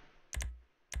firearm.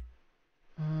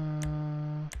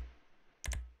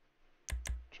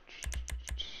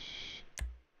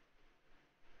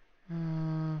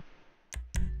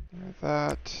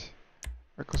 That.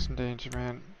 Reckless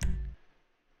endangerment.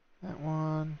 That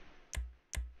one.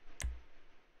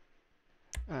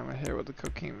 And I'm gonna hit it with the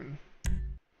cocaine.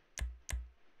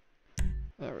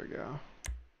 There we go.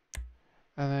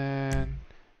 And then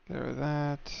get rid of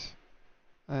that.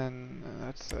 And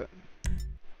that's it.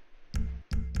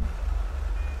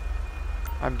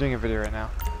 I'm doing a video right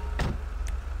now.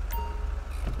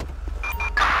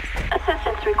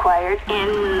 Assistance required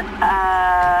in,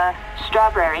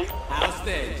 Strawberry. How's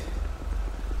things?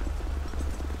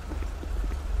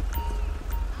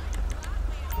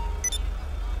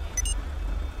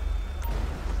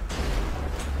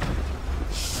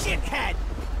 Shithead!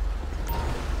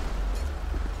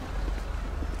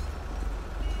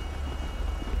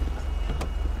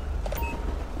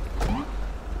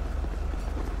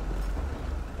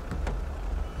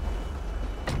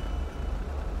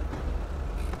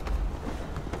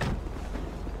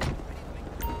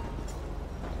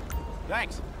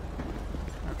 Thanks.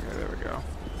 Okay, there we go.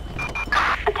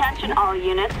 Attention all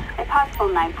units, a possible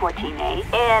 914A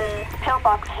in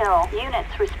Pillbox Hill.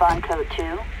 Units respond code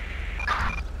 2.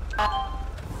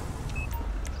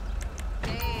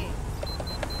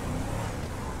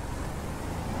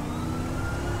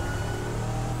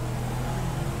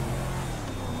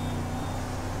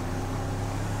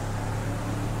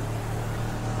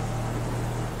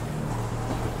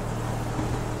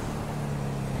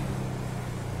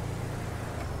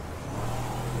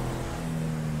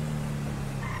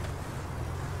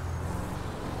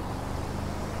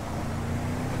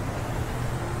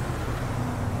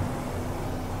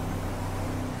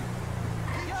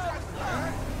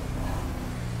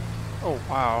 Oh,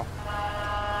 wow.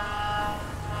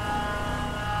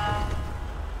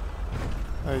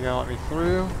 Are you gonna let me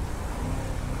through?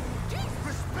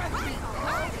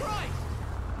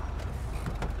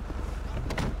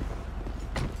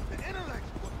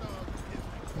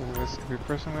 Oh, this could be the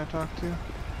person I'm gonna talk to.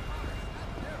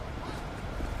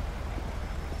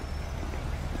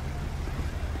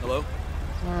 Hello?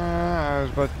 I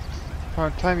was about by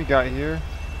the time you got here,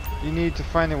 you need to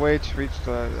find a way to reach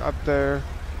the up there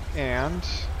and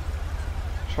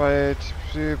try to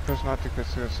pursue a person not to commit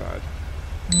suicide.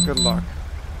 Good luck.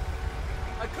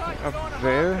 Up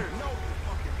there?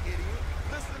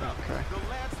 Okay.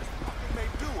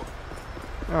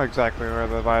 I know exactly where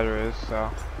the divider is, so.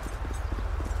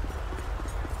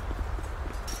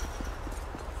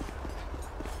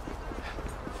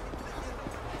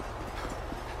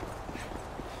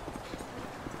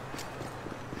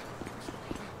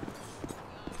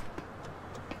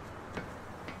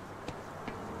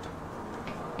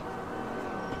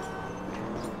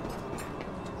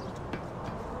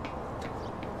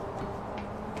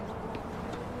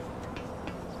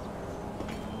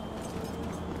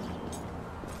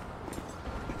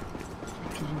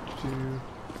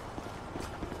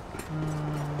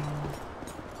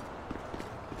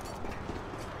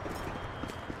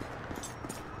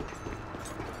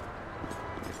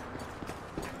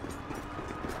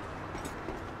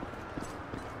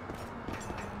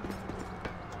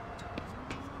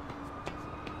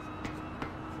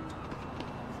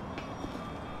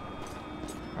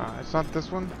 It's not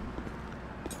this one?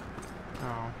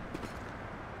 Oh.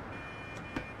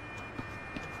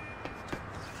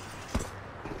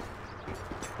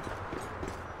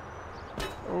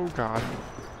 Oh God.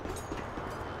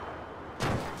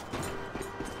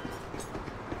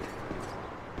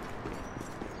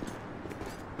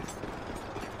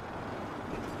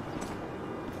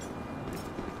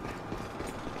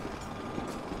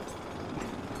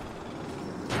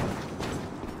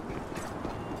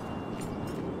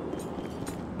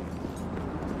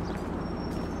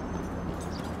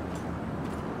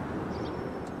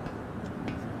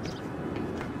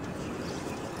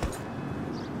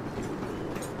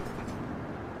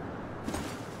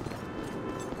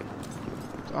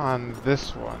 On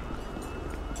this one.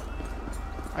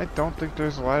 I don't think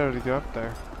there's a ladder to get up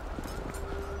there.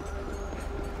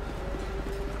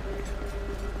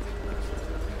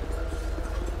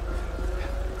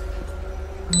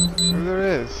 Maybe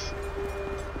there is.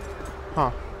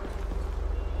 Huh.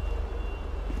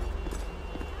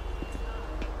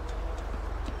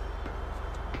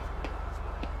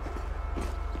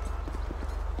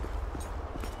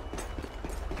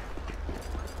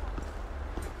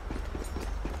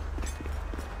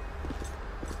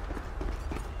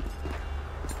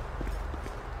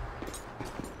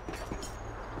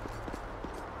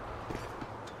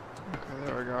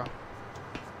 There we go.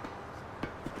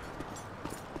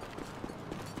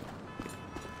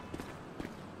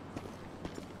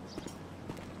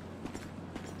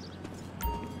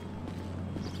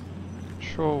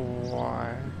 Control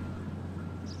Y.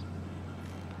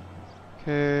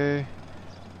 Okay.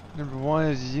 Number one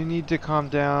is you need to calm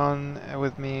down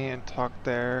with me and talk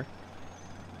there.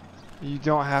 You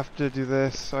don't have to do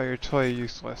this, so you're totally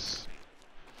useless.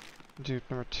 Do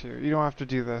number two. You don't have to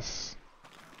do this.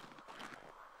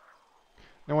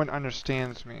 No one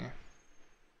understands me.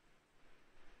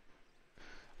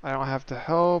 I don't have to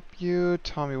help you.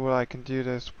 Tell me what I can do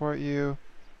to support you.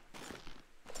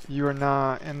 You are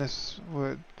not in this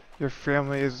with your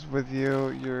family is with you.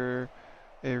 You're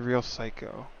a real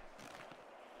psycho.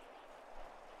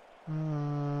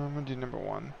 I'm gonna do number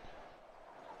one.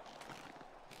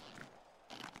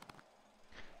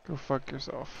 Go fuck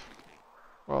yourself.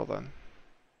 Well then.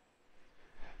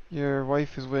 Your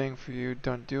wife is waiting for you.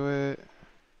 Don't do it.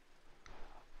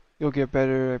 You'll get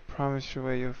better. I promise your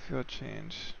way you'll feel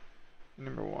change.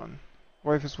 Number one.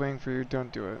 Wife is waiting for you.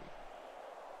 Don't do it.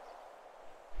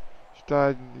 She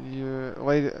died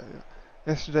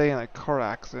yesterday in a car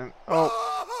accident. Oh.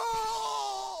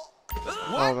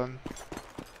 Well then.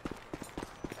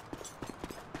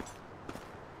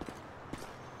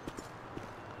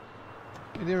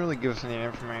 He didn't really give us any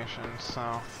information,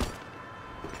 so.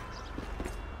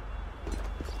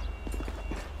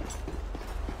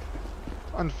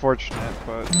 Unfortunate,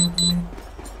 but.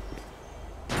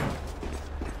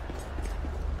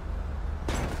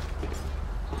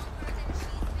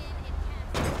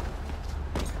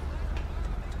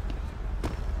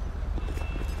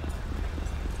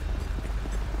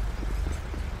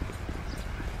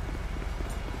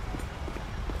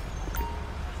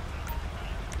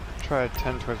 Try to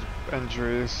tend to his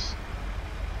injuries.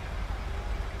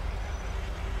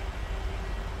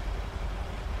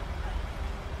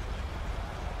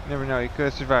 Never know, he could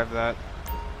have survived that.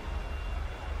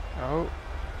 Oh,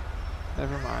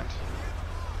 never mind.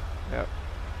 Yep.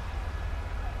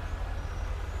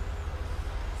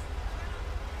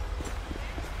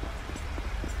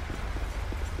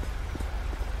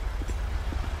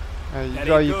 You did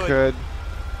all you could.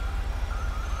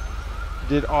 You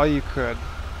did all you could.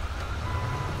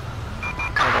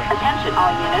 Attention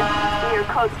all units. We are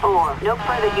code 4. No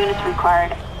further units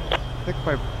required. I think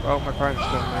my partner's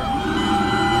still there.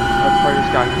 My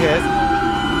partner's got hit.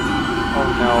 Oh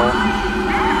no.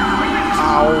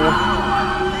 Ow.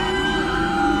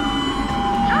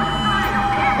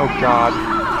 Oh god.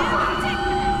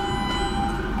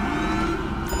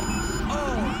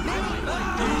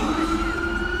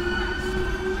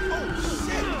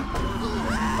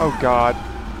 Oh god.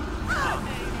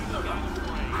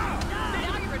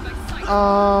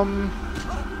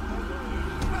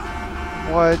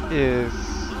 What is...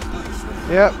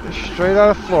 Yep, straight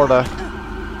out of Florida.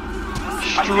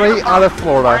 Straight out of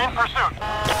Florida.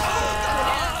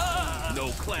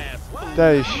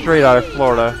 That is straight out of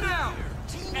Florida.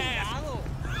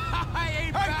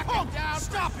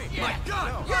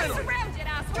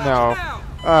 No.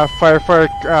 Firefighter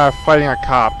fighting a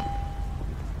cop.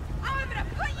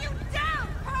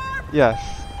 Yes.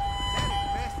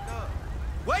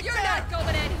 You're not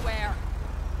going anywhere.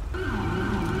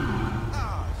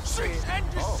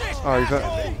 Oh, he's at...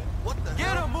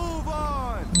 Get a move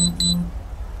on!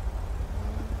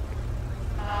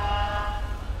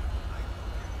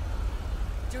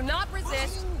 Do not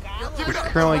resist. He's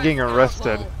currently getting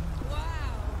arrested.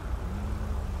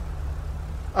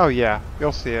 Oh yeah,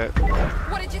 you'll see it.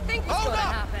 What did you think was gonna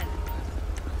happen?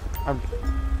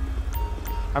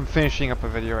 I'm finishing up a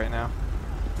video right now.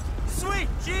 Sweet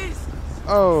Jesus!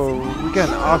 Oh, we got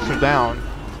an officer down.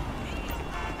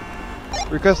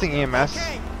 Requesting EMS.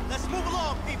 Okay, let's move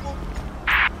along, people.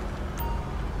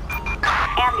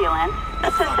 Ambulance.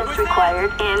 Assistance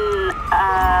required in,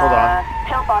 Hold on.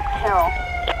 Pillbox Hill.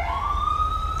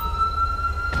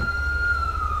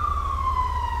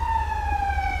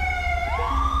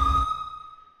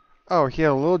 Oh, he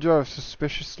had a little jar of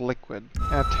suspicious liquid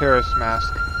and a terrorist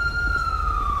mask.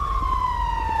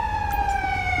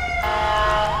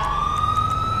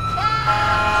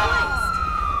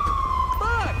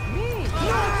 Fuck me!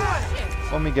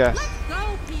 Let me guess.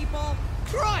 Go, people!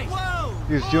 Christ! Whoa!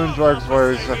 He was doing drugs while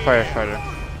he was a firefighter.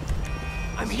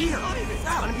 I'm here. It's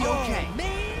gonna be okay.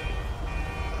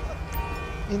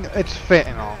 You know, it's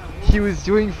fentanyl. He was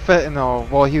doing fentanyl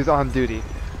while he was on duty.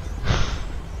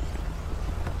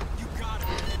 You got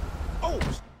it. Oh!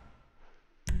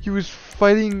 He was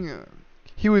fighting a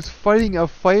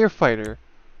firefighter.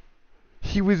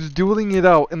 He was dueling it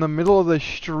out in the middle of the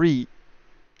street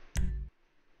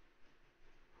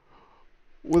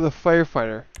with a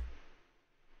firefighter.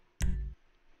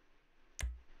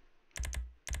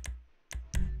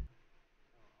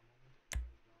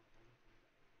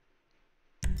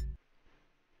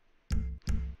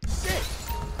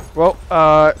 Well,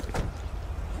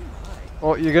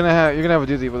 you're gonna have a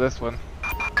doozy with this one.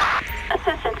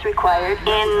 Assistance required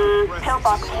in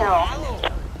Pillbox Hill.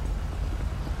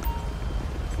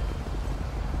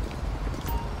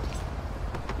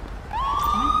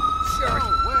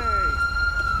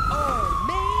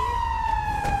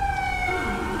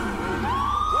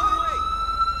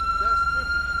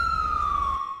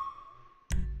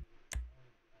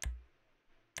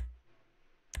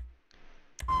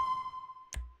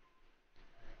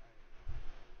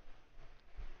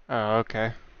 Oh,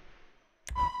 okay.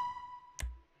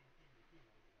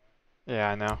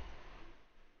 Yeah, I know.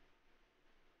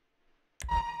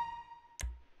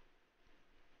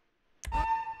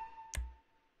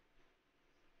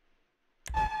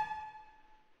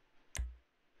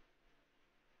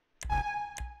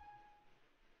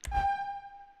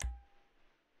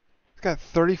 He's got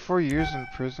 34 years in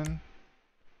prison.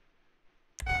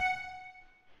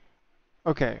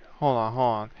 Okay, hold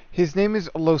on. His name is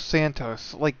Los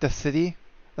Santos, like the city,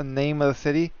 the name of the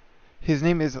city. His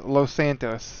name is Los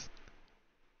Santos.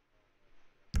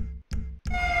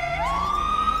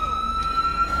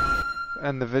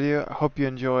 And the video, I hope you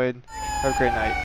enjoyed. Have a great night.